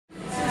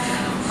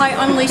Hi,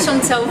 I'm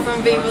Leigh-Chantelle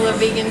from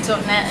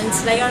VivaLaVegan.net, and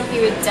today I'm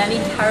here with Danny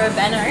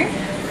Carabano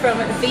from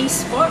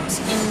VSpot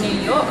in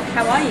New York.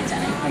 How are you,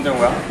 Danny? I'm doing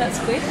well. That's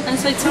good. And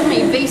so tell me,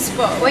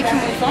 VSpot, where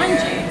can we find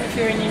you if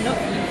you're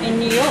in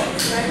New York?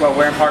 Well,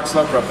 we're in Park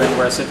Slope, Brooklyn.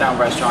 We're a sit-down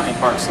restaurant in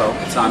Park Slope.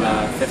 It's on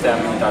 5th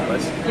Avenue in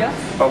Douglas. Yeah.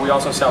 But we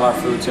also sell our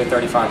food to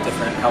 35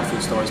 different health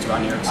food stores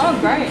throughout New York City. Oh,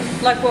 great.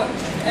 Like what?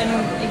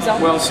 An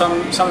example? Well, some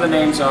of the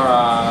names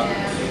are,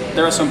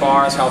 there are some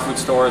bars, health food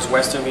stores.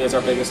 Westerly is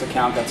our biggest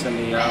account. That's in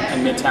the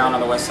in Midtown on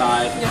the west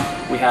side.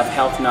 Yeah. We have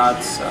Health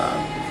Nuts,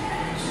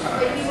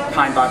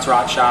 Pine Box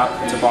Rock Shop.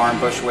 It's a bar in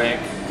Bushwick.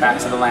 Back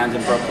to the Land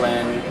in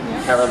Brooklyn.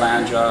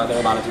 Paralandra, there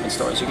are a lot of different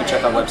stores. You can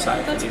check our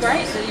website. That's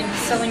great that you're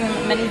selling them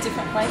at many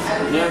different places.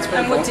 Yeah, it's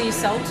pretty cool. And what do you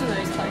sell to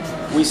those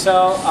places? We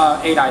sell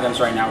 8 items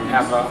right now. We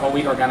have whole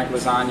wheat organic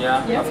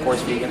lasagna, Yep. of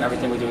course vegan,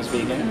 everything we do is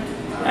vegan.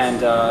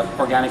 And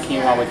organic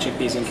quinoa with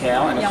chickpeas and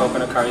kale and a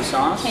coconut curry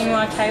sauce.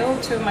 Quinoa, kale,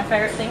 two of my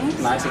favorite things.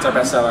 Nice, it's our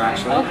best seller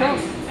actually. Oh, cool.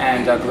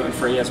 And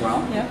gluten-free as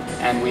well. Yeah.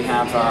 And we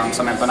have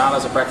some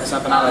empanadas, a breakfast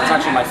empanada. It's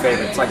actually my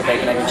favorite. It's like a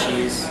bacon, egg, and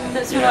cheese.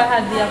 That's what I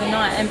had the other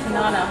night,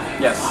 empanada.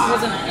 Yes.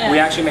 Wasn't it? Yeah. We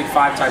actually make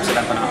 5 types of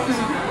empanadas.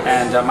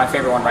 And my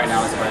favorite one right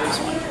now is the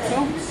breakfast one.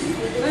 Cool.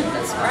 Good,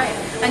 that's great.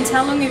 And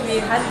how long have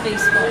you had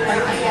VSpot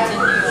open in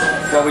New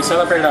York? Well, we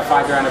celebrated our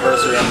 5-year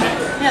anniversary in May.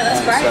 Yeah,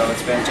 that's great. So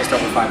it's been just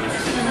over 5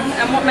 years.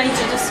 And what made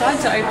you decide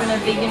to open a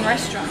vegan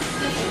restaurant?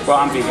 Well,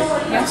 I'm vegan,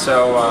 Yeah. and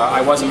so I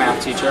was a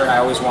math teacher, and I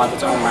always wanted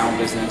to own my own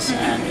business,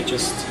 and it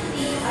just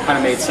kind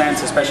of made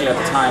sense, especially at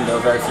the time there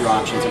were very few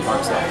options in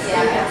Park Slope.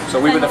 So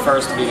we were the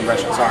first vegan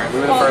restaurant,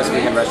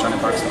 vegan restaurant in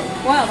Park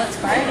Slope. Wow, that's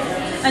great.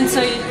 And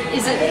so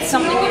is it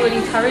something you would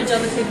encourage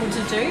other people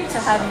to do,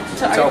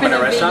 to open a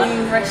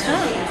vegan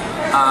restaurant?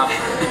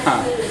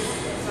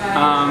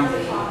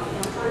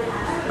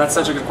 That's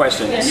such a good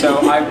question. Yeah.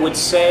 So I would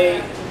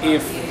say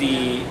if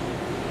the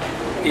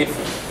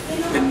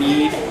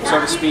need, so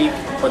to speak,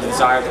 or the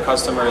desire of the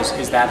customers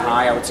is that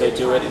high, I would say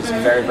do it. It's a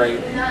very, very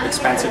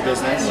expensive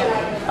business.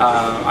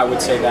 I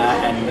would say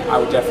that, and I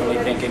would definitely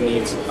think it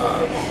needs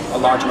a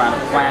large amount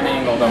of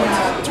planning, although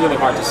it's really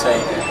hard to say.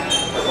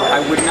 I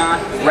would not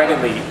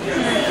readily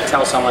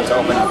tell someone to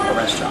open up a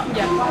restaurant.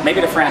 Yeah.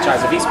 Maybe to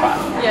franchise a VSpot,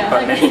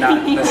 but maybe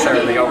not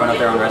necessarily open up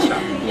their own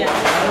restaurant. Yeah,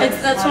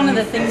 that's one of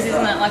the things,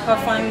 isn't it? Like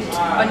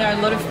I know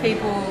a lot of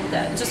people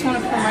that just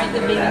want to promote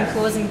the vegan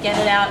cause and get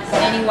it out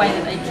any way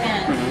that they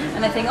can.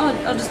 And they think, oh,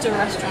 I'll just do a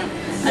restaurant.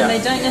 And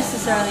they don't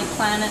necessarily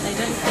plan it, they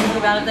don't think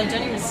about it, they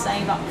don't even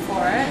save up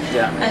for it.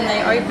 Yeah. And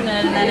they open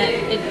it and then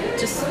it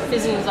just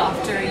fizzles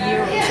after a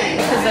year or two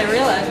because they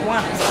realise,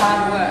 1, it's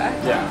hard work,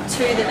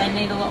 2, that they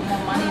need a lot more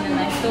money than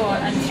they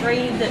thought, and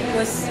 3, that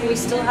we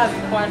still have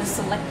quite a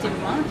selective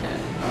market.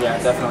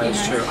 Yeah, definitely,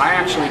 it's true. I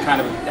actually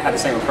kind of had the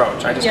same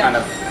approach. I just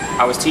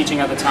I was teaching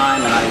at the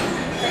time, and I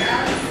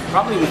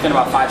probably within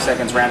about 5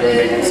 seconds randomly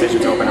made the decision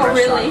to open a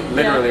restaurant. Really?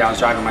 Literally, I was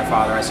driving my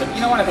father. I said,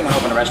 you know what, I think I'll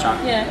open a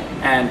restaurant. Yeah.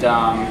 And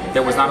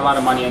there was not a lot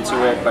of money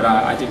into it, but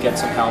I did get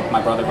some help.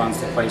 My brother runs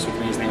the place with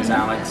me. His name is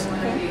Alex.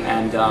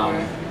 And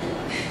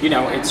you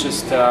know, it's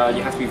just,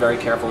 you have to be very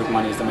careful with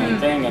money is the main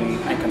thing,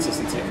 and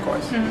consistency, of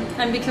course.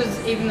 And because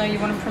even though you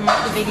want to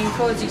promote the vegan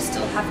cause, you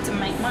still have to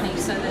make money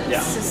so that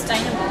it's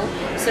sustainable,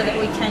 so that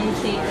we can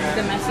keep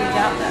the message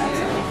out there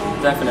to people.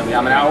 Definitely.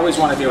 I mean, I always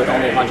want to do it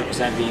only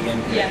 100% vegan,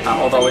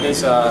 although it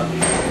is a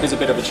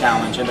bit of a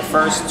challenge. In the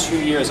first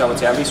 2 years, I would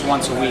say, at least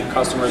once a week,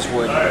 customers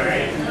would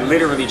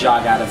literally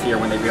jog out of here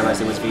when they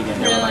realized it was vegan.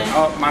 They were like,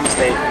 oh, my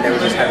mistake, and they would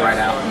just head right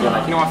out. They're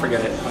like, you know what,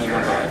 forget it. I don't even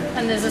want to buy it.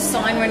 And there's a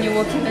sign when you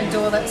walk in the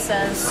door that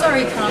says,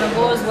 sorry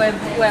carnivores, we're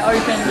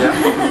open.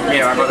 Yeah,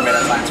 yeah, my brother made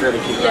that sign. It's really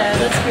cute. Yeah,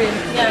 that's good.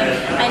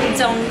 Yeah. And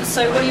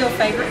so what are your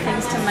favorite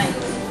things to make?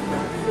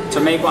 To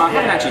make, well, I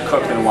haven't actually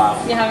cooked in a while.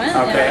 You haven't?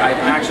 Okay, I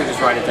actually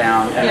just write it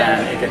down and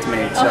then it gets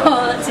made. So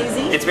that's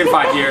easy. It's been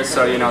 5 years,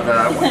 so you know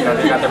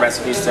they got the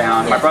recipes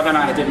down. My brother and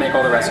I did make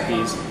all the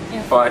recipes,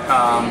 but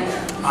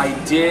I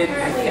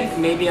think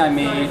maybe I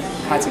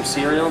had some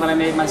cereal that I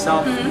made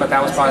myself, but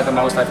that was probably the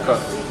most I've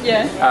cooked.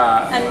 Yeah.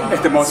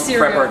 It's the most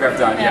prep work I've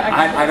done. Yeah.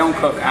 Okay. I don't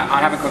cook.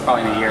 I haven't cooked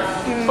probably in a year.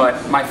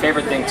 But my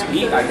favorite thing to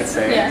eat, I could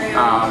say,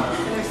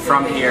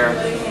 from here.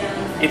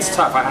 It's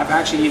tough. I've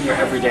actually eaten here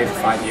every day for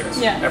 5 years,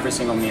 every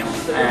single meal,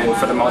 and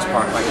for the most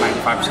part, like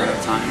 95% of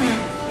the time.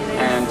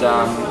 And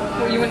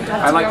well, you wouldn't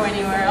have to go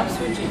anywhere else,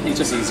 would you? It's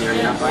just easier,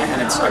 you know,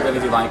 and I really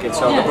do like it.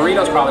 So the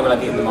burrito's probably what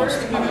I've eaten the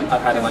most.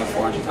 I've had it like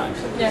 400 times.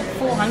 Yeah,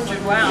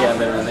 400, wow. Yeah,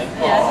 literally.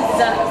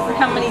 Yeah,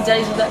 how many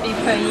days would that be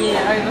per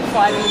year over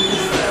 5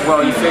 years?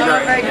 Well, you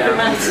figure,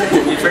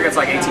 you figure it's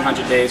like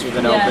 1,800 days we've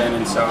been open,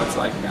 and so it's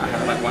like, I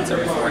have it like once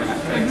every 4.5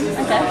 days.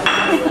 Okay,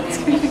 that's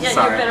good. Yeah,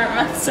 Sorry. You're better at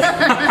maths.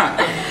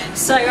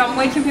 So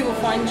where can people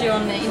find you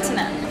on the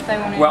internet if they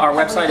want to? Well, our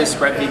website is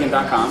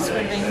spreadvegan.com,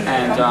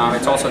 and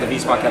it's also the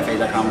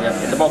VSpotCafe.com.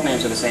 The both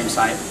names are the same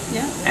site.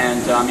 Yeah.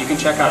 And you can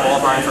check out all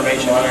of our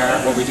information here,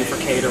 what we do for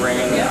catering,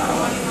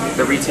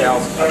 the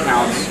retail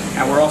accounts,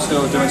 and we're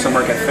also doing some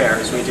work at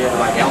fairs. We did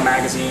like Elle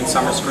Magazine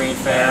Summer Screen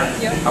Fair.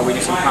 We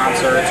do some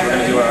concerts. We're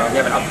going to do we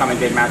have an upcoming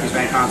Dave Matthews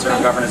Band concert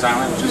on Governor's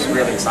Island, which is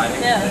really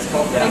exciting. Yeah, that's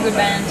cool. Pretty good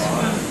band.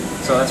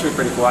 So that's really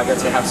pretty cool. I get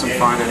to have some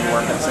fun and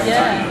work at the same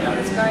time. Yeah,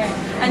 that's great.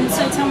 And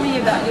so tell me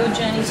about your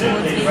journey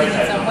towards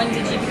veganism. When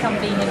did you become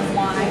vegan and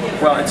why?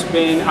 Well,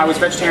 I was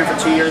vegetarian for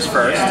 2 years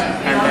first,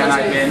 and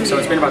then so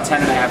it's been about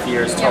 10 and a half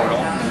years total.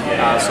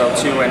 So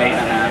 2 and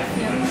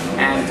 8.5.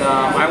 And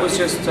I was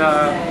just,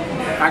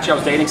 actually I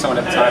was dating someone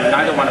at the time, and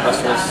neither one of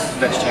us was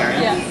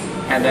vegetarian.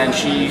 And then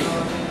she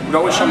would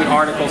always show me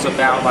articles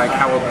about like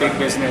how a big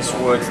business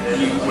would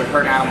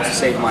hurt animals to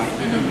save money,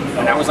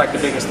 and that was like the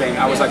biggest thing.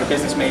 I was like a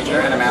business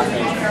major and a math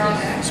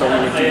major, so we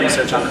would do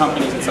research on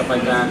companies and stuff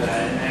like that,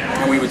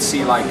 and we would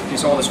see like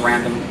just all this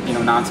random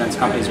nonsense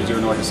companies would do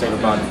in order to save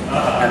a buck.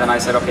 And then I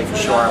said, okay, for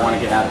sure I want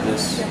to get out of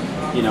this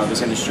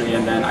this industry,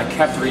 and then I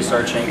kept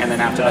researching, and then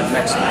after the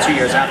next 2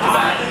 years after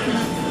that,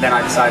 then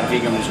I decided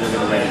vegan was really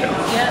the way to go.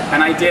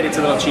 And I did, it's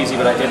a little cheesy,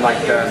 but I did like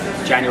the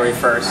January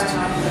 1st,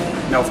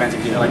 no offense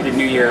if you like did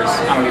New Year's,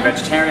 I'm gonna be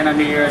vegetarian on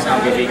New Year's, I'm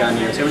gonna be vegan on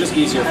New Year's. It was just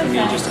easier for me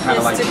just to kind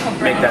of like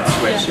make that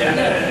switch.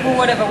 Well,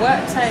 whatever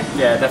works, hey?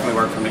 Yeah, it definitely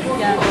worked for me.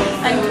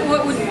 And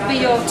what would be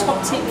your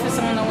top tip for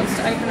someone that wants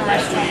to open a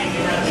restaurant?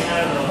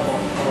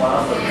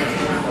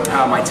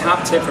 My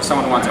top tip for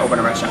someone who wants to open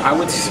a restaurant, I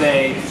would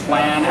say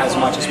plan as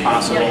much as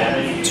possible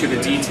to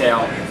the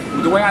detail.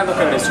 The way I look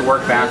at it is to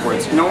work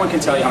backwards. No one can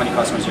tell you how many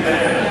customers you're going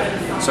to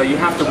have. So you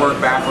have to work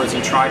backwards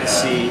and try to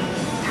see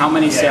how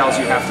many sales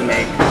you have to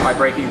make by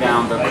breaking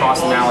down the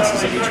cost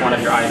analysis of each one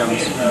of your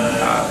items,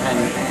 and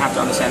have to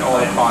understand all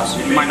the costs.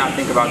 You might not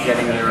think about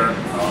getting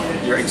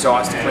your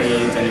exhaust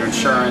cleaned and your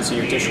insurance and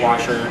your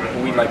dishwasher.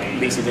 We like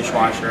lease a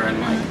dishwasher and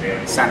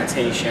like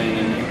sanitation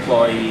and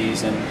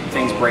employees and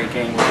things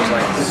breaking, which is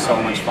like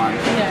so much fun.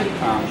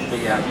 But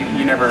yeah,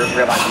 you never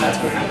realize when that's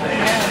going to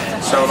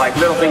happen. So like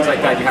little things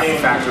like that you have to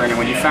factor in, and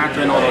when you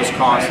factor in all those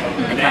costs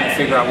and kind of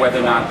figure out whether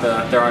or not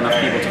there are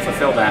enough people to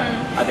fulfill that,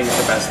 I think it's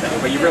the best thing.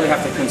 But you really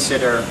have to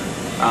consider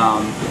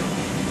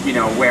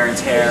wear and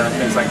tear and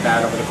things like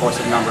that over the course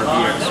of a number of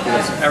years,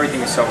 because everything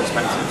is so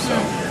expensive. So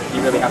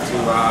you really have to,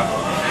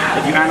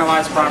 if you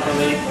analyze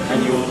properly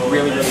and you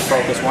really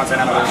focus, once that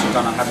analysis is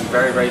done, on having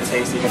very, very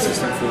tasty,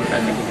 consistent food,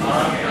 I think you can do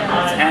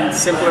that. And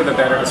simpler the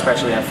better,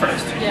 especially at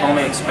first.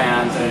 Only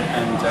expand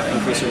and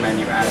increase your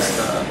menu as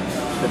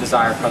the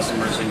desired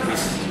customers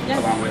increase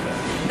along with it.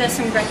 There's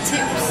some great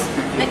tips.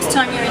 Next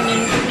time you're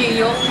in New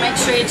York, make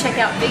sure you check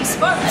out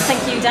VSpot.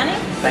 Thank you, Danny.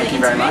 Thank you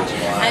very much.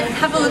 And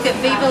have a look at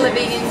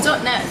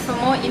VivaLaVegan.net for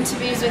more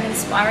interviews with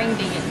inspiring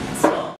vegans.